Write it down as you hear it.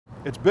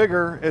It's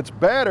bigger, it's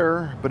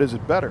better, but is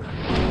it better?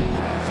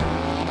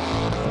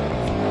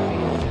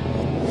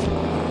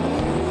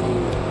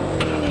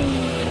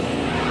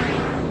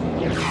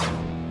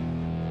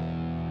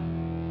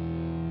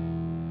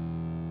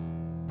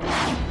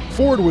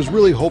 Ford was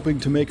really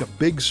hoping to make a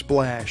big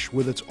splash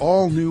with its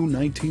all-new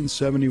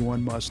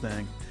 1971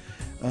 Mustang.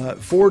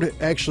 Ford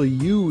actually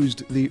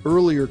used the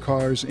earlier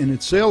cars in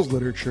its sales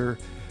literature,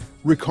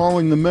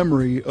 recalling the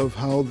memory of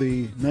how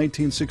the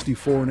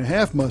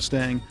 1964.5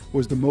 Mustang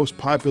was the most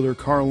popular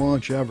car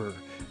launch ever,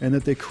 and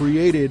that they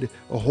created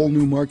a whole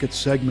new market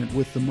segment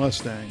with the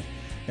Mustang.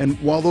 And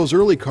while those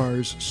early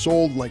cars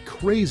sold like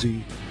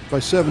crazy, by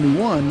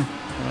 71,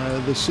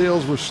 the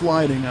sales were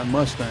sliding on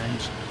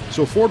Mustangs.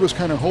 So Ford was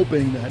kind of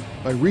hoping that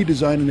by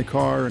redesigning the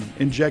car and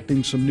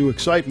injecting some new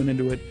excitement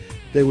into it,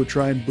 they would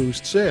try and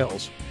boost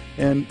sales.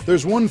 And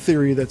there's one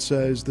theory that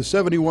says the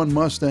 71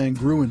 Mustang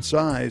grew in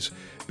size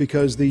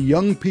because the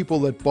young people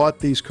that bought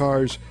these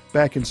cars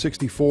back in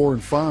 64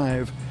 and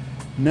 5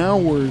 now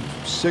were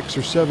 6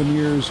 or 7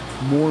 years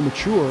more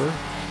mature,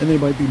 and they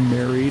might be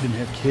married and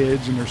have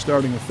kids and they're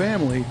starting a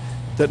family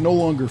that no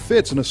longer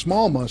fits in a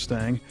small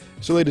Mustang.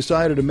 So they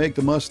decided to make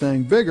the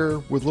Mustang bigger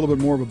with a little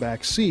bit more of a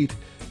back seat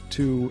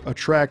to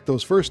attract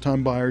those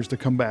first-time buyers to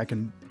come back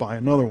and buy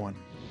another one.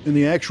 In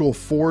the actual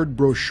Ford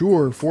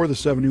brochure for the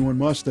 71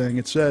 Mustang,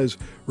 it says,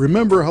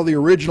 "Remember how the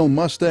original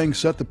Mustang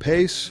set the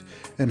pace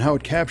and how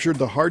it captured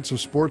the hearts of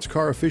sports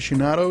car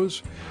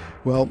aficionados?"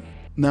 Well,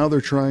 now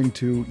they're trying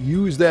to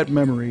use that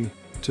memory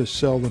to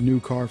sell the new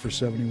car for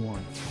 71.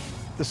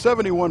 The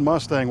 71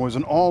 Mustang was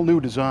an all-new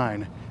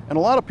design, and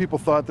a lot of people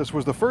thought this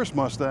was the first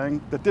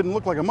Mustang that didn't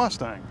look like a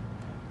Mustang.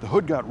 The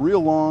hood got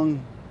real long,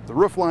 the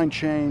roofline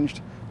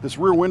changed, this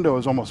rear window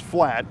is almost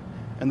flat,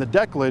 and the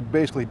deck lid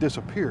basically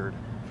disappeared.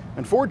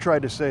 And Ford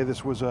tried to say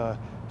this was a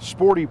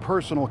sporty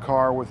personal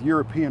car with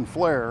European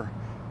flair,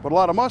 but a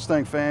lot of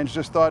Mustang fans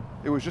just thought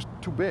it was just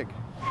too big.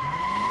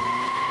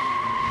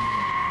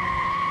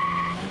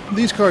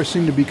 These cars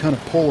seem to be kind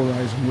of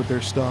polarizing with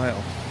their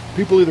style.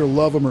 People either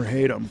love them or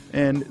hate them,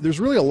 and there's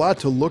really a lot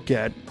to look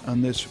at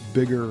on this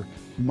bigger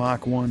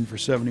Mach 1 for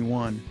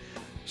 71.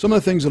 Some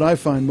of the things that I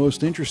find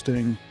most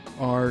interesting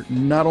are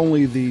not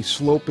only the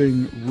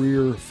sloping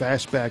rear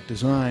fastback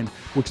design,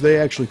 which they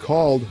actually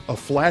called a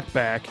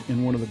flatback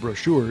in one of the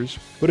brochures,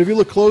 but if you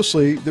look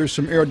closely, there's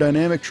some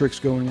aerodynamic tricks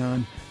going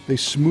on. They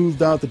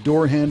smoothed out the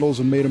door handles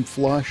and made them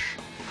flush.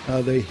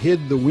 They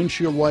hid the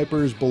windshield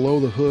wipers below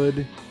the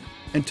hood.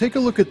 And take a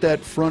look at that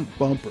front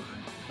bumper.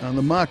 On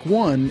the Mach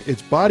 1,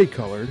 it's body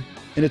colored,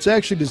 and it's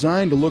actually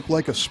designed to look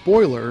like a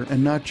spoiler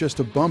and not just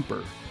a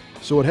bumper.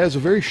 So it has a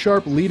very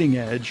sharp leading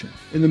edge.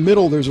 In the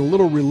middle, there's a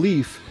little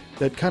relief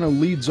that kind of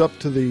leads up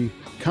to the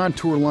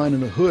contour line in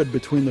the hood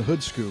between the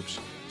hood scoops.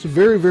 It's a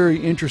very, very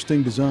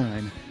interesting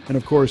design. And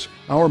of course,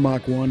 our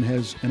Mach 1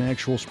 has an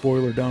actual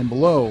spoiler down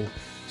below,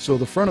 so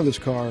the front of this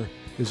car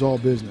is all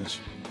business.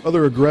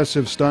 Other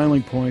aggressive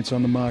styling points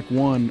on the Mach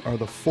 1 are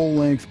the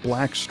full-length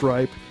black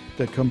stripe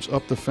that comes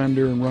up the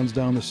fender and runs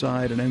down the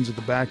side and ends at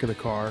the back of the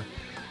car.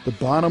 The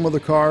bottom of the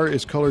car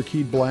is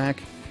color-keyed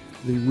black.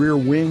 The rear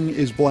wing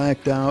is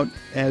blacked out,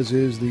 as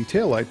is the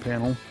taillight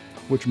panel,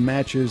 which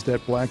matches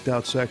that blacked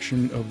out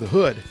section of the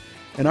hood.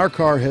 And our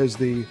car has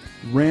the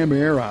ram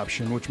air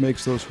option, which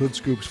makes those hood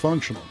scoops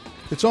functional.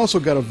 It's also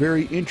got a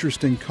very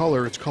interesting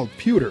color. It's called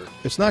pewter.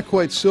 It's not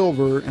quite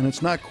silver and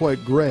it's not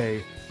quite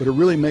gray, but it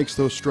really makes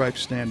those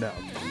stripes stand out.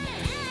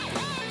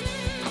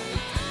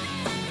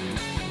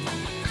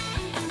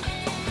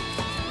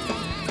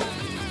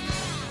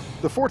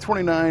 The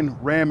 429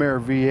 Ram Air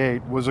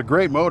V8 was a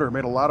great motor,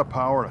 made a lot of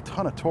power, a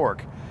ton of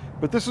torque.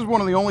 But this is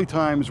one of the only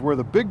times where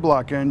the big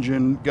block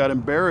engine got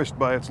embarrassed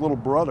by its little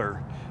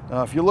brother.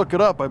 If you look it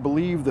up, I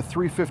believe the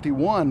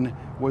 351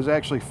 was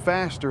actually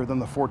faster than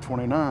the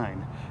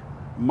 429.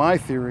 My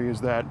theory is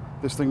that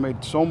this thing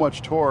made so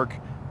much torque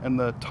and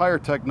the tire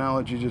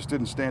technology just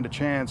didn't stand a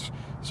chance,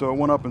 so it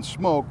went up in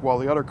smoke while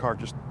the other car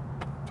just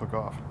took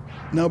off.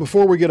 Now,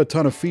 before we get a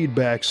ton of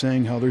feedback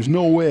saying how there's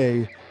no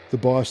way the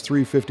Boss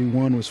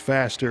 351 was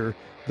faster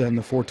than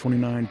the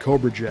 429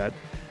 Cobra Jet,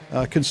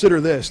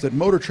 consider this, that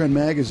Motor Trend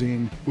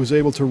magazine was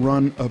able to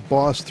run a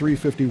Boss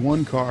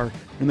 351 car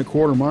in the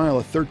quarter mile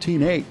at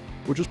 13.8,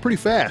 which is pretty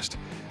fast,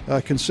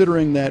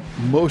 considering that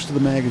most of the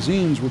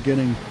magazines were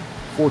getting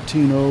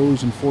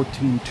 14.0s and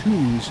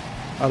 14.2s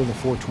out of the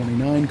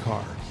 429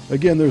 car.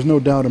 Again, there's no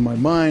doubt in my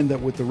mind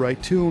that with the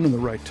right tune and the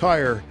right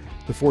tire,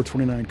 the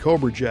 429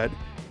 Cobra Jet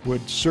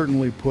would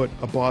certainly put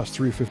a Boss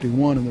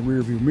 351 in the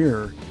rearview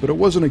mirror, but it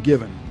wasn't a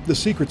given. The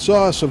secret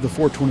sauce of the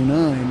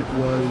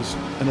 429 was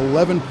an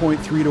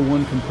 11.3 to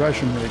 1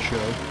 compression ratio.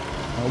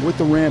 With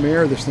the Ram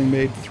Air, this thing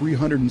made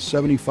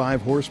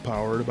 375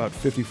 horsepower at about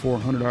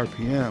 5,400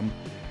 RPM,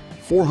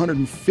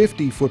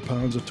 450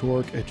 foot-pounds of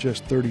torque at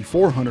just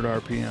 3,400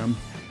 RPM,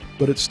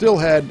 but it still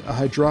had a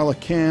hydraulic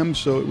cam,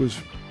 so it was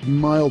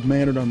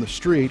mild-mannered on the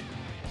street.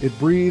 It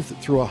breathed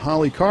through a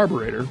Holley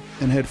carburetor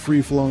and had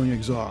free-flowing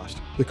exhaust.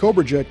 The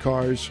Cobra Jet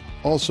cars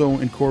also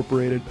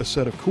incorporated a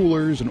set of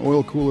coolers, an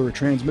oil cooler, a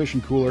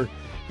transmission cooler,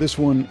 This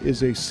one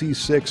is a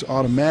C6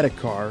 automatic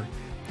car.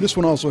 This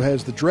one also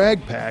has the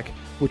drag pack,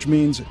 which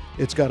means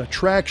it's got a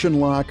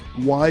traction lock,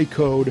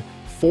 Y-code,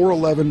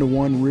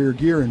 411-to-1 rear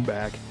gear in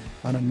back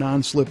on a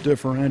non-slip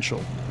differential.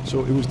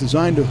 So it was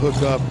designed to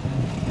hook up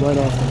right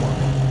off the mark.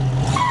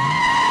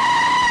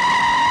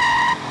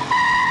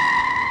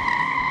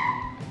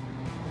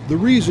 The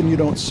reason you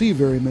don't see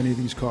very many of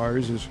these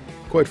cars is,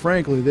 quite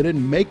frankly, they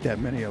didn't make that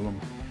many of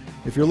them.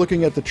 If you're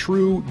looking at the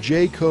true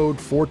J-code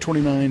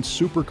 429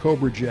 Super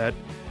Cobra Jet,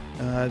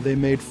 they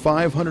made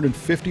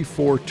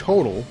 554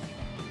 total,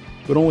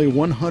 but only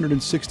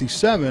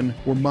 167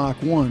 were Mach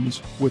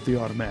 1s with the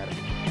automatic.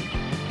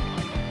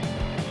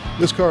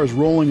 This car is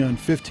rolling on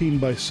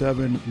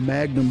 15x7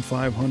 Magnum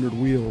 500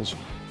 wheels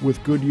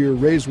with Goodyear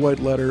raised white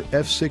letter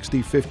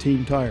F60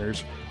 15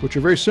 tires, which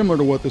are very similar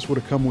to what this would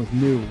have come with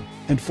new.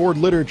 And Ford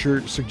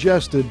literature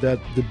suggested that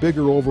the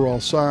bigger overall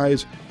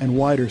size and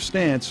wider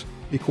stance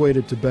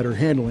equated to better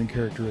handling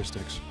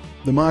characteristics.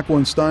 The Mach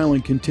 1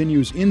 styling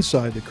continues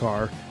inside the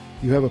car.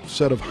 You have a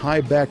set of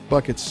high back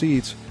bucket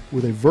seats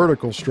with a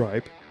vertical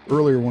stripe.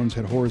 Earlier ones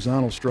had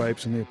horizontal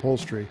stripes in the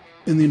upholstery.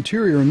 In the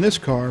interior in this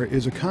car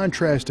is a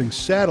contrasting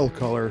saddle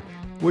color,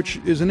 which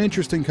is an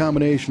interesting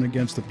combination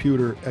against the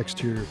pewter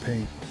exterior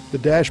paint. The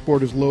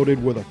dashboard is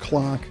loaded with a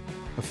clock,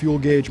 a fuel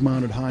gauge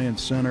mounted high in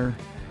center,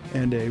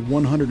 and a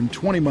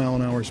 120 mile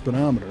an hour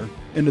speedometer.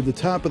 And at the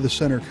top of the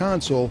center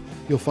console,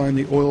 you'll find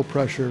the oil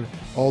pressure,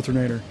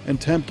 alternator,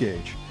 and temp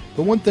gauge.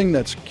 But one thing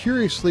that's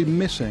curiously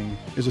missing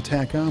is a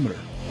tachometer.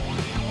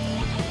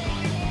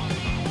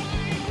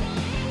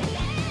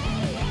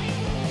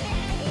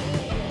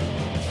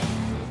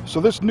 So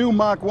this new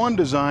Mach 1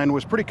 design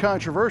was pretty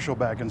controversial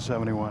back in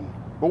 '71.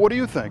 But what do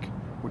you think?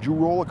 Would you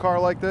roll a car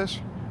like this?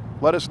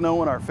 Let us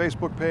know on our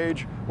Facebook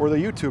page or the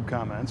YouTube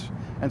comments.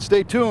 And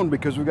stay tuned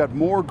because we've got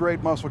more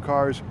great muscle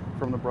cars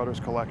from the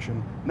Brothers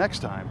collection next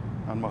time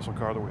on Muscle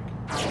Car of the Week.